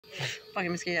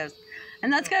Fucking mosquitoes.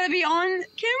 And that's gotta be on camera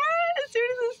as soon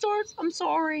as it starts. I'm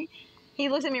sorry. He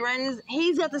looks at me right in his...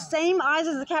 He's got the same eyes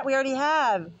as the cat we already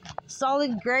have.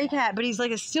 Solid gray cat, but he's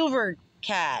like a silver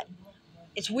cat.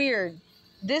 It's weird.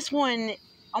 This one,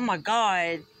 oh my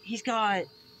god. He's got...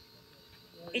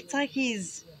 It's like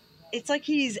he's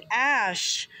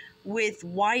ash with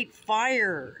white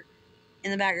fire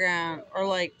in the background. Or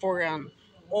like foreground.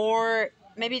 Or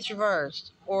maybe it's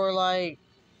reversed. Or like...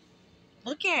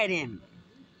 Look at him.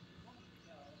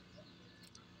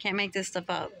 Can't make this stuff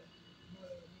up.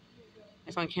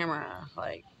 It's on camera.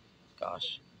 Like,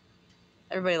 gosh.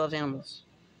 Everybody loves animals.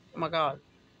 Oh my god.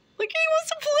 Look, he wants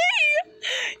to play!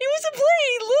 He wants to play!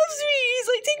 He loves me! He's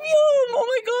like, take me home! Oh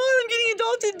my god, I'm getting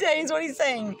adopted today, is what he's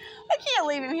saying. I can't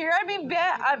leave him here. I'd be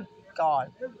bad.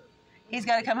 God. He's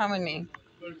got to come home with me.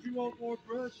 But if you want more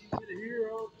press, you get a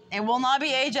hero. It will not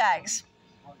be Ajax.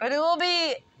 But it will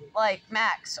be, like,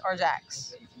 Max or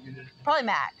Jax. Probably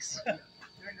Max.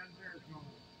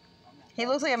 He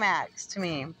looks like a Max to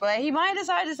me. But he might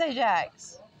decide to say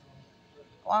Jax.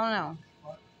 Well, I don't know.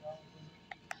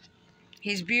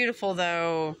 He's beautiful,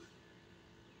 though.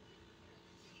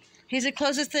 He's the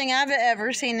closest thing I've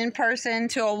ever seen in person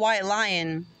to a white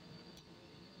lion.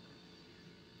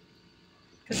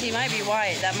 Because he might be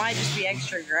white. That might just be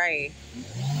extra gray.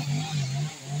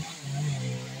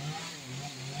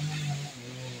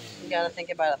 You gotta think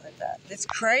about it like that. It's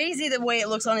crazy the way it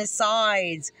looks on his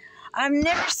sides. I've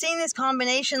never seen this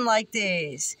combination like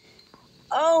this.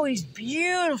 Oh, he's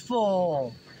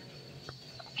beautiful.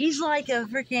 He's like a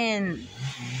freaking...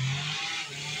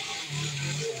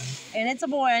 And it's a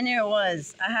boy. I knew it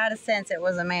was. I had a sense it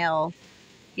was a male.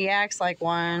 He acts like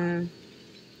one.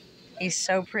 He's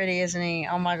so pretty, isn't he?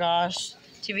 Oh my gosh.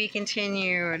 To be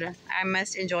continued. I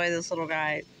must enjoy this little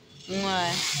guy.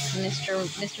 Mwah.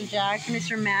 Mr. Jack,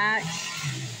 Mr.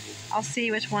 Max. I'll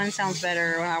see which one sounds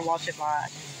better when I watch it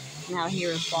back. And how he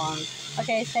responds.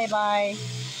 Okay, say bye.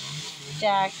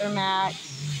 Jack or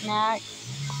Max.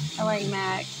 Max. I like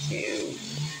Max too.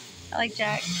 I like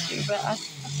Jack too, but I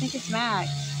think it's Max.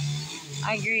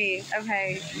 I agree.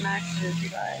 Okay, Max it is, you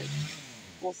guys.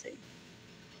 We'll see.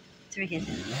 To be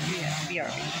continued. Yeah,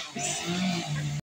 BRB.